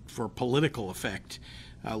so for political effect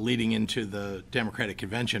leading into the Democratic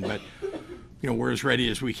convention. But we're as ready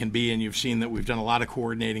as we can be, and you've seen that we've done a lot of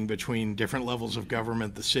coordinating between different levels of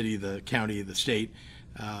government, the city, the county, the state,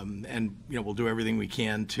 and we'll do everything we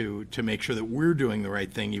can to make sure that we're doing the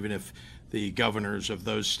right thing, even if the governors of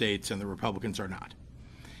those states and the Republicans are not.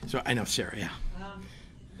 So I know, Sarah, yeah.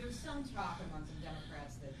 There's some talk among some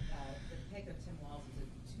Democrats that the pick of Tim Walz is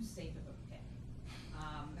too safe of a pick.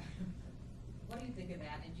 What do you think of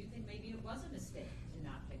that? And do you think maybe it was a mistake to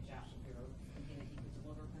not pick Josh Shapiro, thinking that he could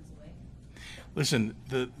deliver Pennsylvania? Listen,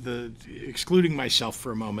 the excluding myself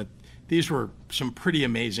for a moment, these were some pretty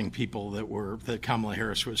amazing people that Kamala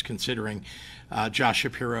Harris was considering. Josh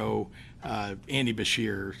Shapiro, Andy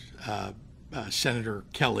Beshear, Senator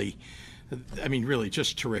Kelly. I mean, really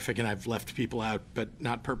just terrific, and I've left people out, but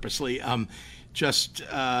not purposely. I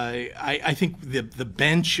think the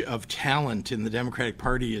bench of talent in the Democratic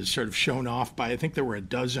Party is sort of shown off by, I think there were a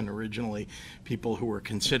dozen originally people who were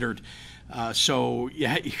considered. So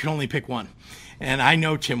yeah, you can only pick one. And I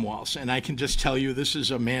know Tim Walz, and I can just tell you this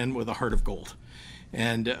is a man with a heart of gold,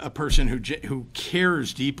 and a person who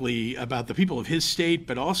cares deeply about the people of his state,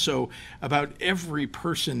 but also about every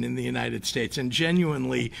person in the United States, and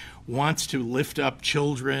genuinely wants to lift up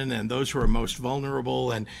children and those who are most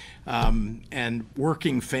vulnerable, and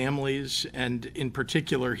working families. And in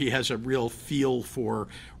particular, he has a real feel for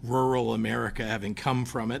rural America, having come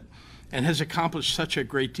from it, and has accomplished such a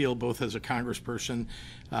great deal, both as a congressperson,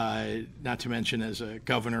 not to mention as a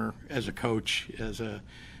governor, as a coach, as a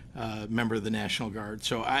member of the National Guard.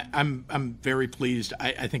 So I'm very pleased.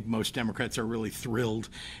 I think most Democrats are really thrilled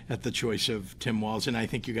at the choice of Tim Walz, and I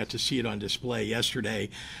think you got to see it on display yesterday,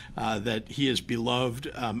 that he is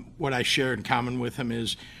beloved. What I share in common with him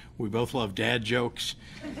is we both love dad jokes.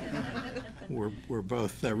 We're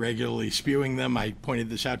both regularly spewing them. I pointed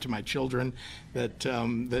this out to my children, that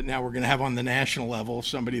now we're going to have on the national level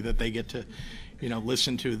somebody that they get to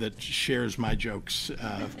listen to that shares my jokes.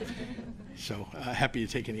 So happy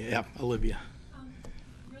to take any. Yeah, Olivia.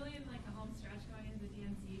 Really in the home stretch going into the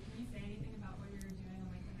DNC, can you say anything about what you're doing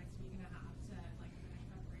in the next week and a half to finish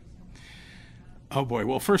preparation? Oh boy.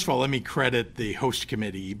 Well, first of all, let me credit the host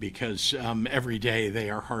committee, because every day they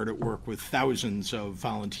are hard at work with thousands of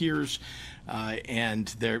volunteers. And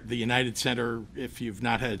the United Center, if you've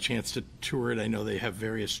not had a chance to tour it, I know they have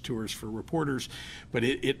various tours for reporters, but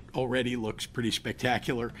it already looks pretty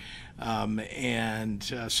spectacular.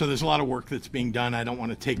 So there's a lot of work that's being done. I don't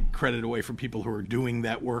want to take credit away from people who are doing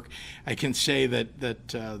that work. I can say that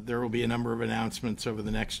there will be a number of announcements over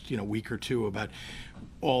the next week or two about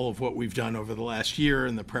all of what we've done over the last year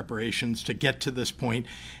and the preparations to get to this point.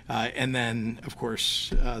 And then, of course,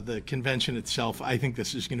 the convention itself. I think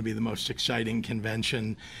this is going to be the most exciting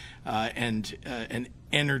convention and an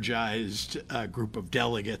energized group of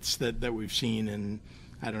delegates that we've seen in,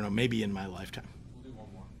 I don't know, maybe in my lifetime. We'll do one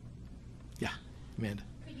more. Yeah, Amanda.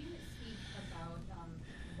 Could you speak about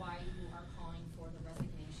why you are calling for the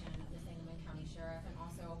resignation of the Sangamon County Sheriff, and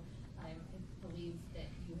also I believe that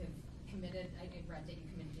you have committed, I read that you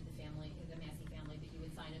committed to the Massey family, that you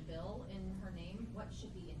would sign a bill in her name. What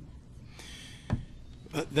should be in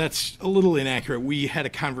that? That's a little inaccurate. We had a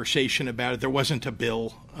conversation about it. There wasn't a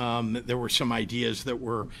bill. There were some ideas that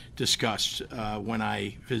were discussed when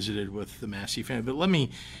I visited with the Massey family. But let me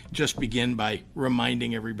just begin by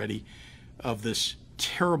reminding everybody of this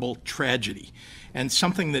terrible tragedy, and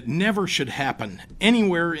something that never should happen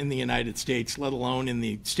anywhere in the United States, let alone in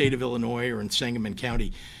the state of Illinois or in Sangamon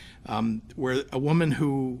County, where a woman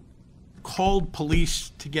who called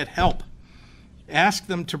police to get help, asked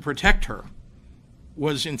them to protect her,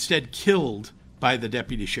 was instead killed by the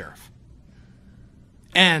deputy sheriff.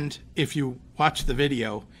 And if you watch the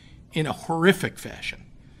video, in a horrific fashion.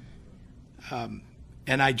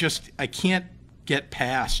 And I can't get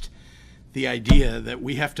past the idea that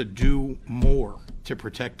we have to do more to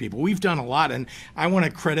protect people. We've done a lot, and I want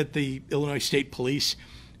to credit the Illinois State Police,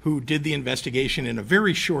 who did the investigation in a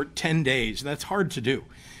very short 10 days. That's hard to do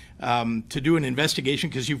an investigation,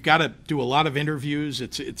 because you've got to do a lot of interviews.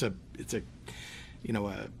 It's a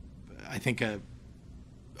I think a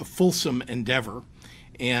fulsome endeavor,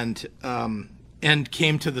 and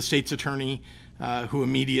came to the state's attorney, who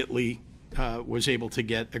immediately was able to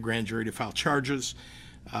get a grand jury to file charges.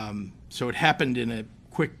 So it happened in a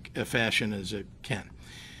quick fashion as it can.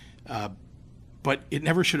 But it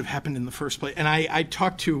never should have happened in the first place. And I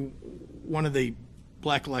talked to one of the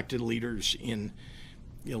black elected leaders in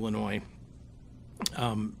Illinois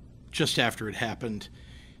just after it happened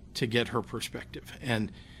to get her perspective.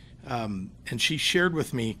 And she shared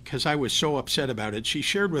with me, because I was so upset about it, she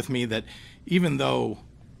shared with me that even though,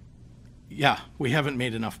 yeah, we haven't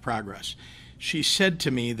made enough progress, she said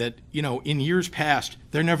to me that, you know, in years past,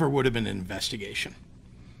 there never would have been an investigation.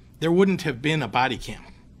 There wouldn't have been a body cam.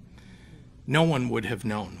 No one would have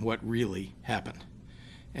known what really happened.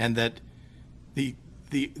 And that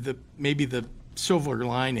maybe the silver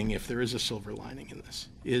lining, if there is a silver lining in this,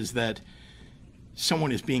 is that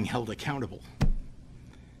someone is being held accountable.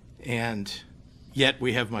 And yet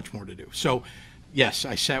we have much more to do. So yes,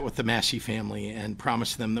 I sat with the Massey family and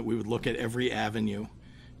promised them that we would look at every avenue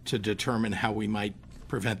to determine how we might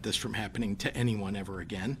prevent this from happening to anyone ever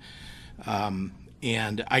again.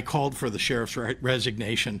 And I called for the sheriff's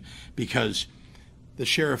resignation because the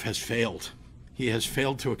sheriff has failed. He has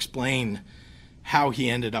failed to explain how he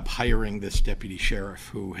ended up hiring this deputy sheriff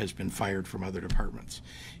who has been fired from other departments.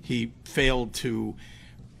 He failed to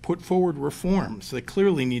put forward reforms that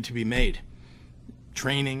clearly need to be made,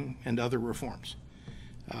 training and other reforms,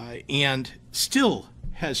 and still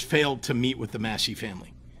has failed to meet with the Massey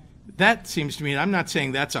family. That seems to me, and I'm not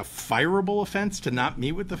saying that's a fireable offense to not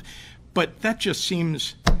meet with but that just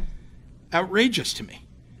seems outrageous to me.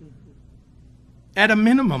 At a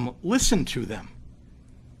minimum, listen to them,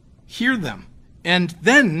 hear them, and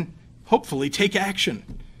then hopefully take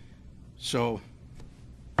action. So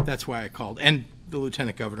that's why I called. And the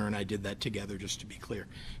lieutenant governor and I did that together, just to be clear,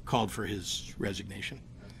 called for his resignation.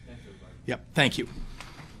 Yep, thank you.